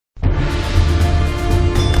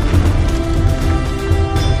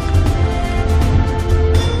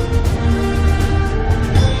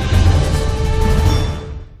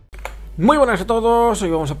Muy buenas a todos,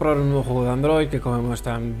 hoy vamos a probar un nuevo juego de Android que como vemos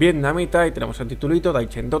está en vietnamita y tenemos el titulito Đại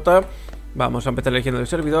Chiến DotA. Vamos a empezar eligiendo el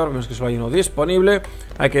servidor, vemos que solo hay uno disponible.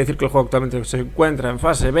 Hay que decir que el juego actualmente se encuentra en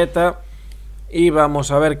fase beta y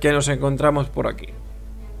vamos a ver qué nos encontramos por aquí.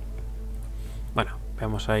 Bueno,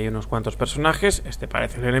 vemos ahí unos cuantos personajes, este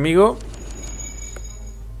parece el enemigo.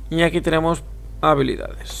 Y aquí tenemos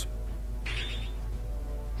habilidades.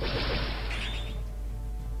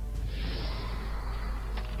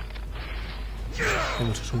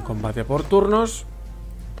 Es un combate por turnos.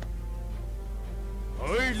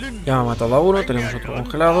 Ya me ha matado a uno, tenemos otro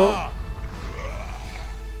congelado.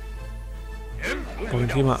 Por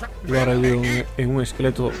encima lo ha revivido en un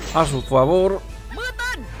esqueleto a su favor.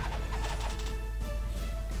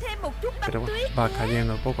 Pero bueno, va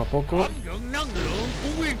cayendo poco a poco.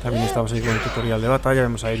 También estamos ahí con el tutorial de batalla.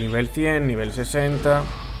 Vemos ahí nivel 100, nivel 60.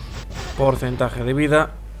 Porcentaje de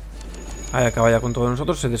vida. Ahí acaba ya con todos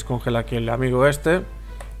nosotros. Se descongela aquí el amigo este.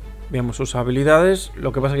 Vemos sus habilidades.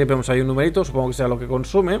 Lo que pasa es que vemos ahí un numerito. Supongo que sea lo que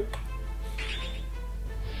consume.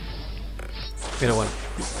 Pero bueno,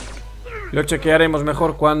 lo chequearemos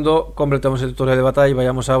mejor cuando completemos el tutorial de batalla y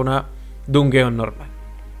vayamos a una dungeon normal.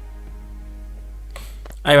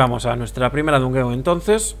 Ahí vamos a nuestra primera dungeon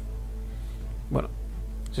entonces. Bueno,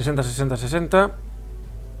 60, 60, 60.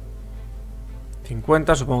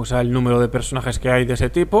 50, supongo que sea el número de personajes que hay de ese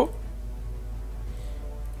tipo.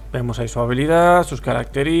 Vemos ahí su habilidad, sus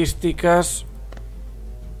características.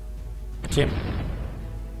 Sí.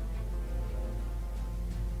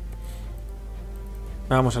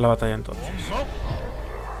 Vamos a la batalla entonces.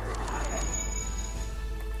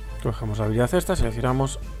 Cogemos la habilidad esta,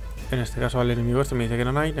 seleccionamos en este caso al enemigo este, me dice que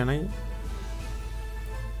no hay, no hay.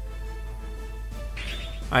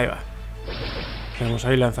 Ahí va. Vemos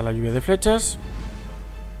ahí, lanza la lluvia de flechas.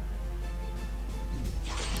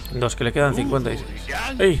 Dos que le quedan, 56.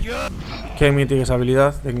 ¡Ey! ¡Qué mítica esa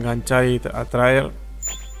habilidad de enganchar y atraer!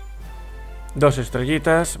 Dos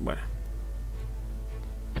estrellitas. Bueno.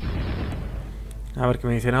 A ver qué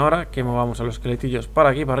me dicen ahora. Que movamos a los esqueletillos para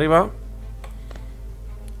aquí, para arriba.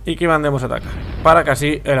 Y que mandemos a atacar. Para que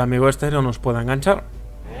así el amigo este no nos pueda enganchar.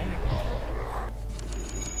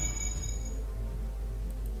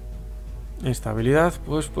 Esta habilidad,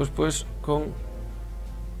 pues con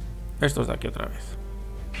estos de aquí otra vez.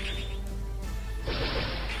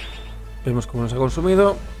 Vemos cómo nos ha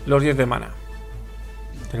consumido los 10 de mana.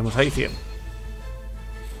 Tenemos ahí 100.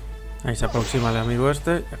 Ahí se aproxima el amigo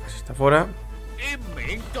este. Ya casi está fuera.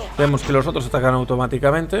 Vemos que los otros atacan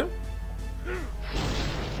automáticamente.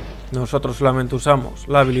 Nosotros solamente usamos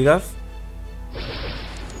la habilidad.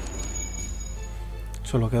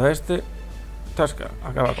 Solo queda este. Tasca,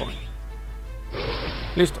 acaba con él.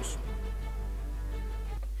 Listos.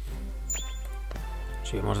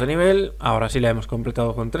 Subimos de nivel. Ahora sí la hemos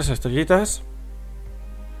completado con 3 estrellitas.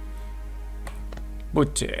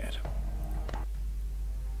 Butcher.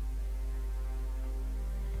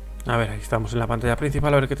 A ver, aquí estamos en la pantalla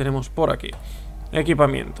principal. A ver qué tenemos por aquí.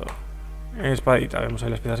 Equipamiento. Espadita. Vemos ahí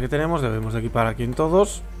las piezas que tenemos. Debemos de equipar aquí en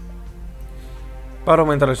todos. Para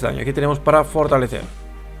aumentar ese daño. Aquí tenemos para fortalecer.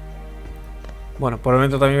 Bueno, por el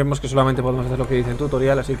momento también vemos que solamente podemos hacer lo que dice el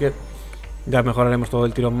tutorial. Así que ya mejoraremos todo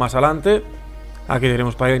el tirón más adelante. Aquí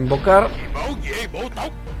tenemos para invocar.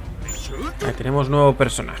 Ahí tenemos nuevo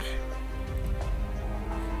personaje.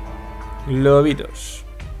 Lobitos.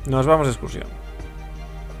 Nos vamos de excursión.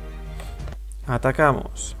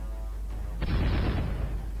 Atacamos.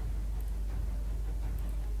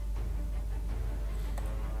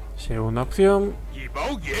 Segunda opción.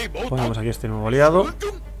 Ponemos aquí este nuevo aliado.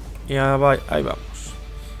 Y ahí vamos.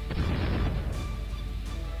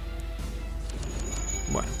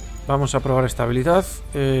 Bueno, vamos a probar esta habilidad.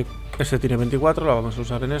 Este tiene 24, la vamos a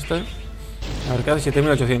usar en este. A ver, que hace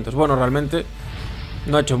 7800. Bueno, realmente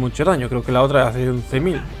no ha hecho mucho daño. Creo que la otra hace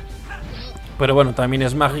 11000. Pero bueno, también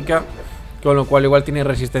es mágica. Con lo cual igual tiene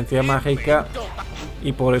resistencia mágica.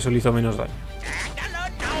 Y por eso le hizo menos daño.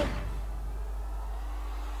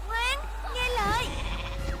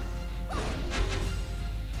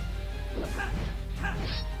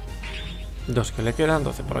 Dos que le quedan,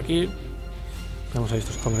 12 por aquí. Tenemos ahí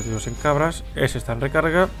estos convertidos en cabras. Ese está en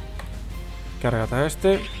recarga. Cárgate a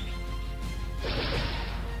este.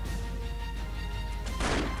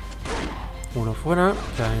 Uno fuera.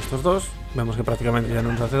 Quedan estos dos. Vemos que prácticamente ya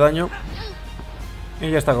no nos hace daño.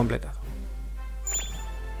 Y ya está completado.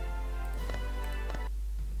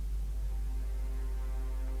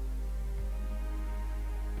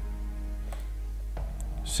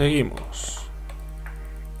 Seguimos.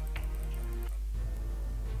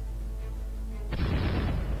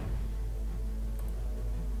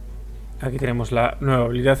 Aquí tenemos la nueva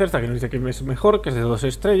habilidad esta que nos dice que es mejor, que es de 2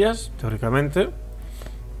 estrellas, teóricamente.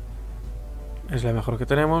 Es la mejor que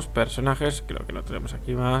tenemos. Personajes, creo que no tenemos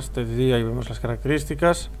aquí más. Ahí vemos las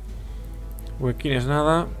características. Huequines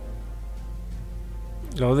nada.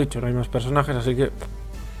 Lo dicho, no hay más personajes, así que...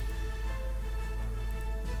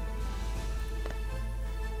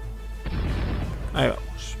 Ahí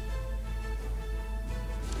vamos.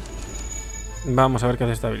 Vamos a ver qué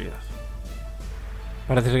hace esta habilidad.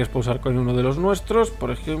 Parece ser que es para usar con uno de los nuestros.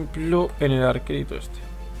 Por ejemplo, en el arquerito este.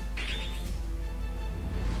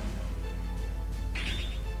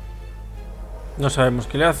 No sabemos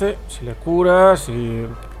qué le hace. Si le cura, si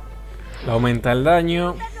le aumenta el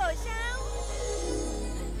daño.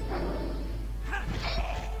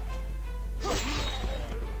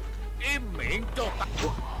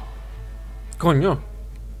 Coño.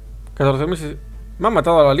 14.000. Me ha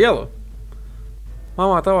matado al aliado. Me ha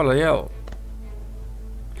matado al aliado.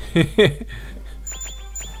 Qué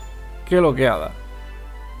loqueada.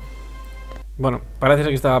 Bueno, parece ser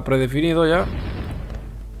que estaba predefinido ya.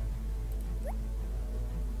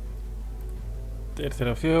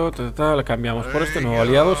 Tercera opción, la cambiamos por este nuevo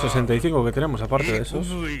aliado, 65 que tenemos aparte de esos.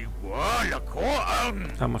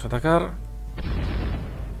 Vamos a atacar.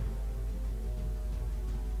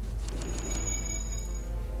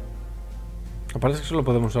 Parece que solo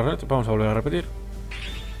podemos usar esto. Vamos a volver a repetir.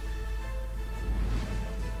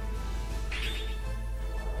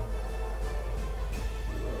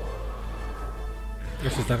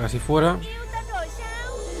 Este está casi fuera.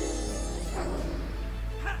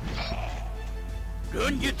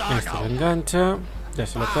 Este lo engancha. Ya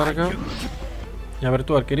se lo carga. Y a ver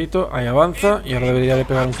tu arquerito. Ahí avanza. Y ahora debería de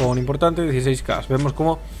pegar un fogón importante. 16k. Vemos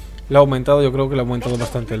cómo le ha aumentado. Yo creo que le ha aumentado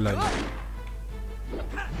bastante el daño.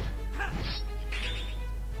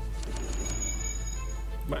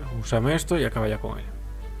 Bueno, úsame esto y acaba ya con él.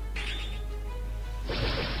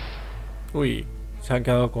 Uy, se han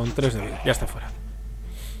quedado con 3 de vida. Ya está fuera.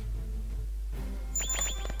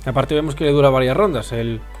 Aparte vemos que le dura varias rondas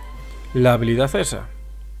la habilidad esa.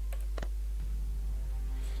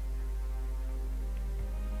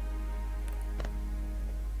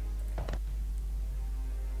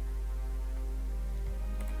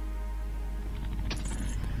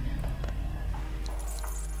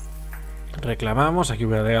 Reclamamos, aquí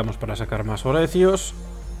damos para sacar más orecios.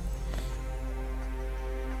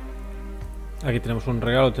 Aquí tenemos un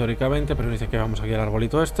regalo teóricamente, pero dice que vamos aquí al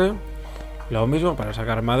arbolito este. Lo mismo para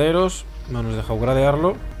sacar maderos. No nos deja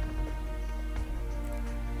gradearlo.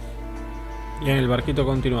 Y en el barquito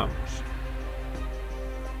continuamos.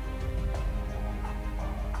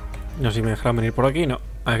 No sé si me dejarán venir por aquí. No,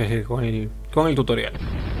 hay que seguir con el tutorial.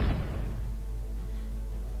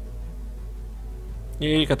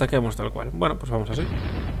 Y que ataquemos tal cual. Bueno, pues vamos así.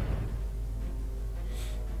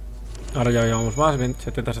 Ahora ya llevamos más.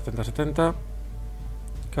 70, 70, 70.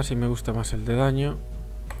 Casi me gusta más el de daño.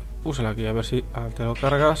 Úsala aquí a ver si te lo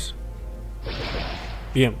cargas.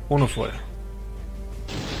 Bien, uno fuera.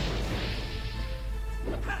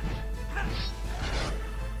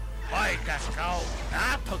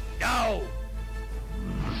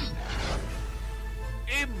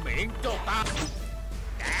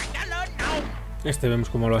 Este vemos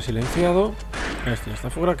cómo lo ha silenciado. Este ya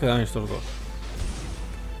está fuera, quedan estos dos.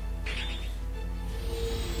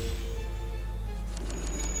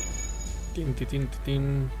 Tin, tin, tin,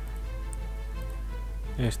 tin.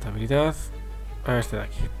 Estabilidad. A este de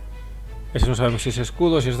aquí. Ese no sabemos si es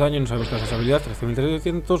escudo, si es daño, no sabemos qué es esa habilidad.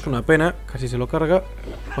 13.300, una pena, casi se lo carga.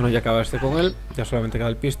 Bueno, ya acaba este con él. Ya solamente queda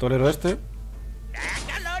el pistolero este.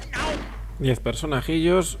 10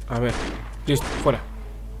 personajillos. A ver, listo, fuera.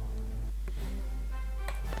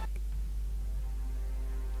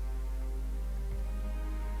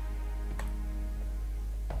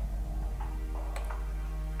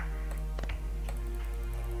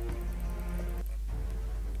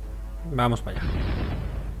 Vamos para allá.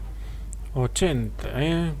 80,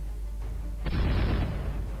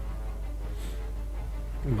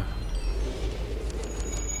 Bueno.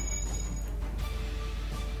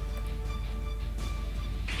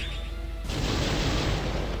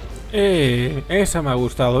 Esa me ha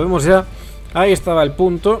gustado. Vemos ya. Ahí estaba el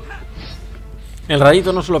punto. El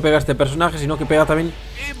rayito no solo pega a este personaje, sino que pega también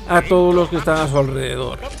a todos los que están a su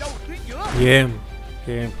alrededor. Bien,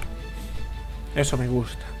 bien. Eso me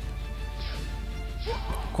gusta.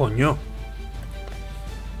 Coño.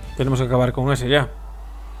 Tenemos que acabar con ese ya.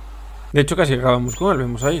 De hecho casi acabamos con él,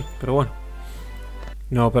 vemos ahí. Pero bueno.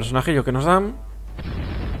 Nuevo personajillo que nos dan.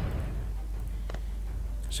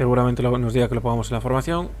 Seguramente nos diga que lo pongamos en la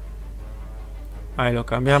formación. Ahí lo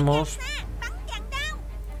cambiamos.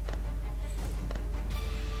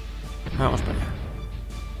 Vamos para allá.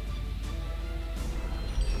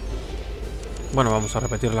 Bueno, vamos a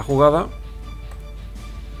repetir la jugada.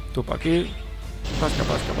 Tú para aquí. Pasca,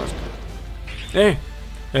 pasca, pasca.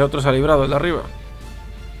 El otro se ha librado, el de arriba.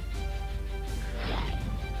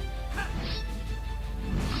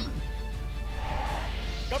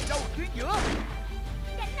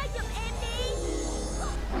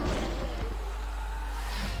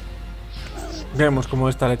 Vemos como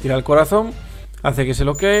esta le tira el corazón, hace que se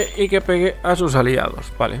lo quede y que pegue a sus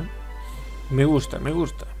aliados. Vale. Me gusta, me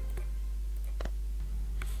gusta.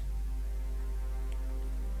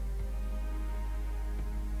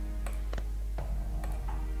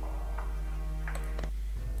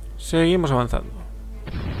 Seguimos avanzando.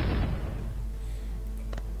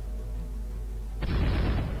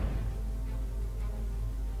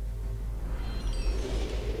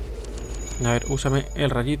 A ver, úsame el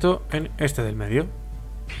rayito en este del medio.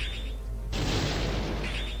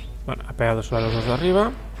 Bueno, ha pegado solo a los dos de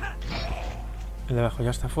arriba. El de abajo ya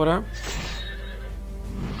está fuera.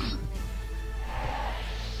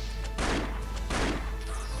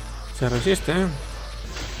 Se resiste, ¿eh?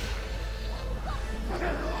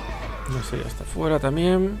 Ese ya está fuera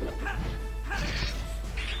también.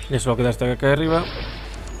 Y eso lo queda hasta acá arriba.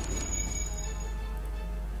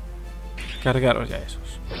 Cargaros ya esos.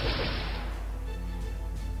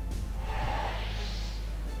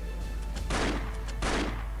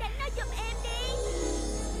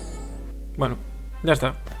 Bueno, ya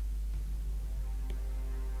está.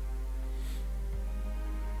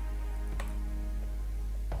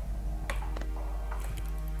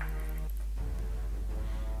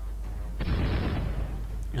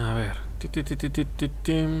 A ver.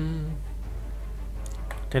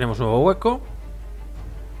 Tenemos nuevo hueco.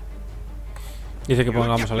 Dice que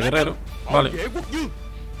pongamos al guerrero. Vale.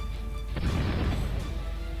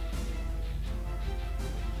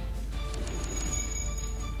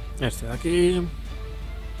 Este de aquí.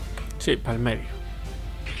 Sí, para el medio.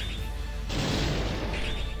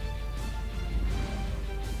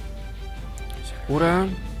 Se cura.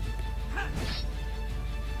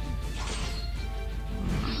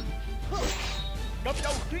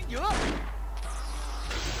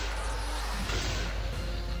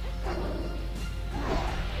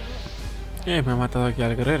 Me ha matado aquí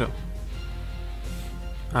al guerrero.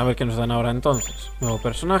 A ver qué nos dan ahora entonces. Nuevo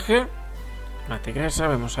personaje. Una tigresa,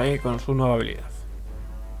 vemos ahí con su nueva habilidad.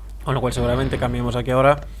 Con lo cual seguramente cambiemos aquí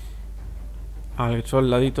ahora al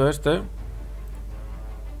soldadito este.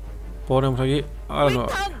 Ponemos aquí a la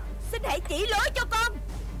nueva.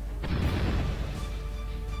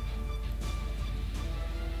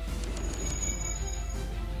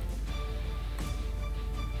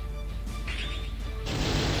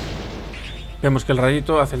 Vemos que el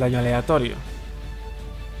rayito hace el daño aleatorio.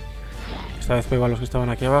 Esta vez pego a los que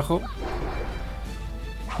estaban aquí abajo.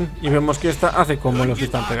 Y vemos que esta hace como los que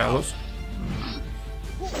están pegados.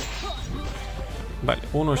 Vale,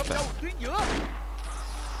 uno está.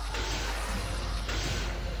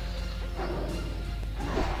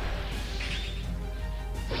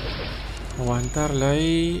 Aguantarle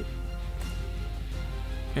ahí.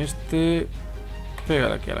 Este.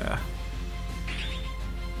 Pégale aquí a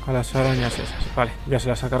las arañas esas. Vale, ya se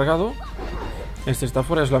las ha cargado. Este está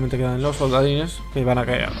fuera, solamente quedan los soldadines que van a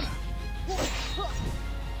caer ahora.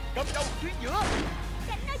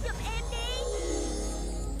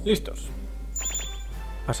 Listos.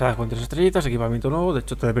 Pasada con 3 estrellitas, equipamiento nuevo. De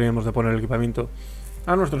hecho, deberíamos de poner el equipamiento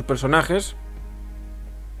a nuestros personajes.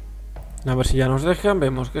 A ver si ya nos dejan.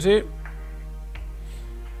 Vemos que sí.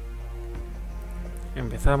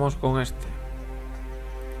 Empezamos con este.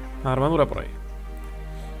 Armadura por ahí.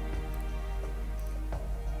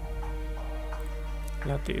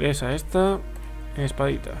 La tigresa esta.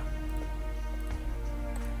 Espadita.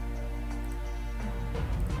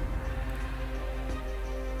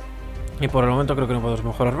 Y por el momento creo que no podemos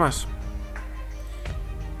mejorar más.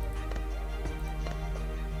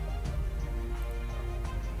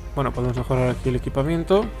 Bueno, podemos mejorar aquí el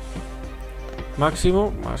equipamiento.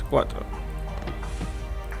 Máximo, más 4.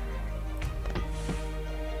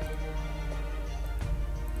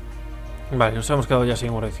 Vale, nos hemos quedado ya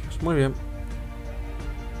sin municiones. Muy bien.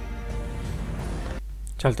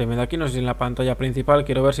 Sálteme de aquí, no sé si en la pantalla principal.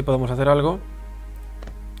 Quiero ver si podemos hacer algo.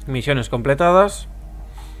 Misiones completadas.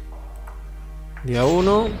 Día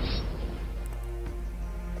 1.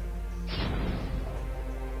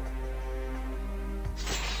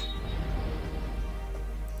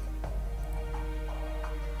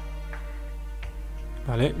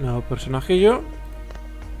 Vale, nuevo personajillo.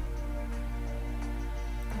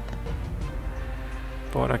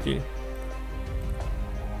 Por aquí.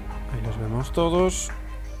 Ahí los vemos todos.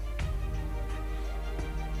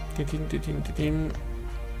 Titín, titín, titín.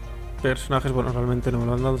 Personajes, bueno, realmente no me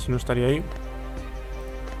lo han dado, si no estaría ahí.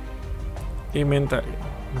 Inventario.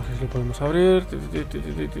 No sé si lo podemos abrir.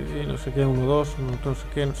 No sé qué, 1, 2, no sé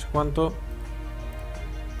qué, no sé cuánto.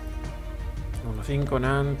 1, 5,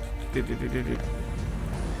 nan.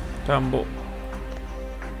 Tambo.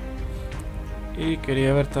 Y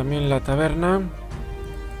quería ver también la taberna.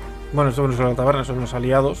 Bueno, esto no es la taberna, son los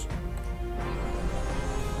aliados.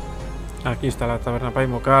 Aquí está la taberna para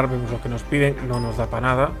invocar. Vemos lo que nos piden. No nos da para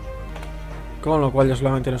nada. Con lo cual ya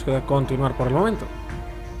solamente nos queda continuar por el momento.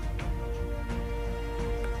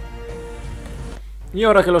 Y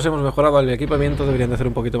ahora que los hemos mejorado el equipamiento, deberían de hacer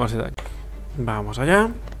un poquito más de daño. Vamos allá.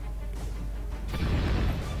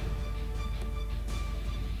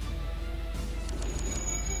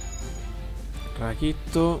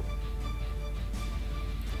 Rayito.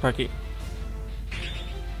 Aquí.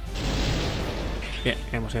 Bien,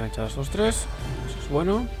 hemos enganchado a estos tres. Eso es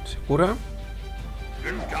bueno, se cura.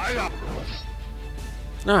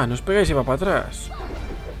 Ah, no os pegáis y va para atrás.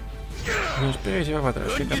 No os pegáis y va para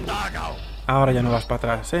atrás. Ahora ya no vas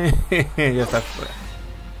para atrás, ya estás fuera.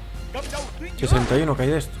 61 que hay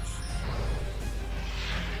de estos.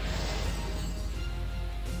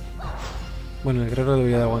 Bueno, el guerrero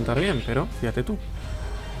debería de aguantar bien, pero fíjate tú.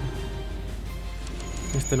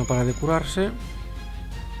 Este no para de curarse.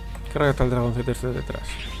 Cárgate al dragoncete este de detrás.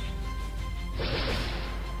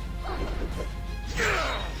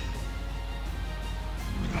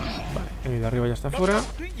 Vale, el de arriba ya está fuera.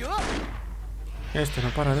 Este no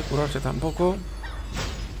para de curarse tampoco.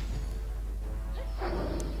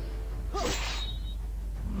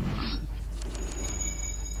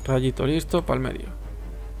 Rayito listo para el medio.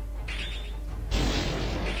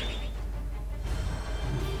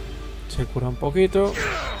 Se cura un poquito.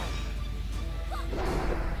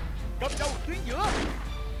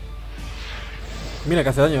 Mira que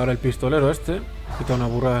hace daño ahora el pistolero este. Quita una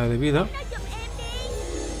burrada de vida.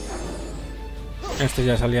 Este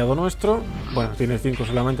ya es aliado nuestro. Bueno, tiene 5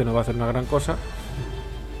 solamente, no va a hacer una gran cosa.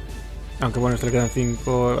 Aunque bueno, este le quedan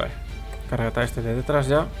 5. Vale. Cárgate a este de detrás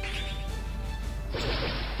ya.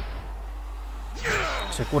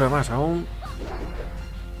 Se cura más aún.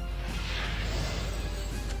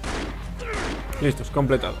 Listos,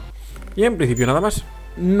 completado. Y en principio nada más.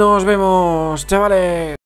 Nos vemos, chavales.